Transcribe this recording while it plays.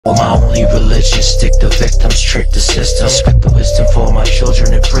But my only religion, stick to victims, trick the system. Expect the wisdom for my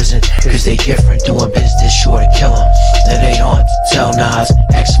children in prison, cause they different, doing business, sure to kill them. That ain't hard to tell, Nas.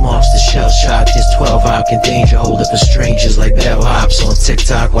 X marks the shell shock. This 12 op in danger, hold up for strangers like bellhops on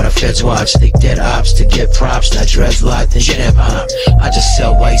TikTok while the feds watch. They dead ops to get props, not dreadlocked and shit hip hop. I just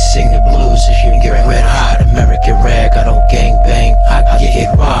sell white, sing the blues. If you can get red hot, American rag, I don't gang bang. I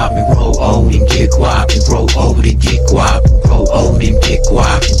get robbed and grow old and get guap and grow old and get guap and grow old and get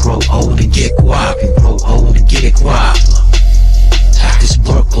guap and grow old and get guap and grow old and get guap. This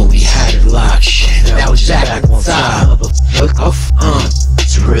Brooklyn, we had it locked. That was back one time. Hook off,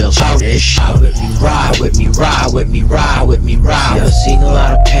 it's real childish. Ride with me, ride with me, ride with me, ride with me, ride. Yeah, I've seen a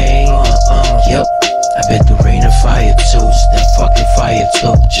lot of pain. Yep. I've been through rain and fire too, then fucking fire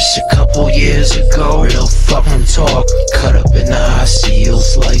too. Just a couple years ago, real fucking talk. Cut up in the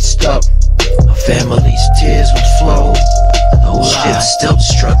ICUs, lights up. My family's tears would flow. No shit, still the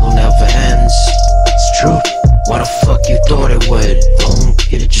struggle never ends. It's true. Why the fuck you thought it would?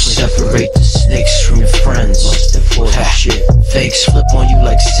 It'll just separate the snakes from your friends. Shit, fakes flip on you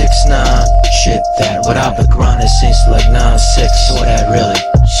like 6ix9ine. Shit, that without the grinding since like 9-6. Saw that really.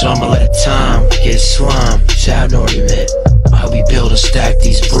 So I'ma let time get slime. Child ornament. How we build and stack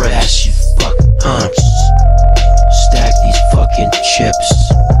these bricks, you fucking stack these fucking chips.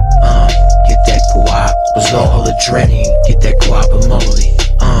 Get that guap. Was all adrenaline. Get that guacamole.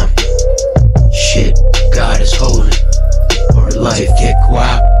 Shit, God is holy. Or life, get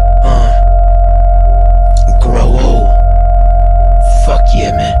guap. Grow old. Fuck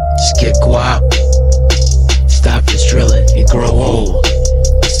yeah, man. Just get guap. Stop this drilling and grow old.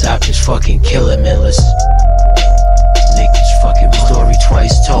 Stop this fucking killing, man. Let's make this fucking story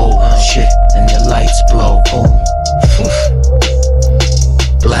twice told. Shit, and the lights blow. Boom.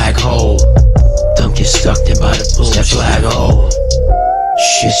 Black hole. Don't get stuck there by the bullshit. That black hole.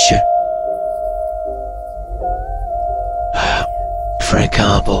 Shit. Frank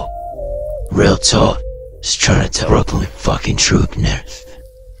Combo. Real talk. Just trying to tell Brooklyn fucking truth in there.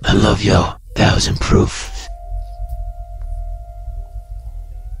 I love y'all. 1000 proof.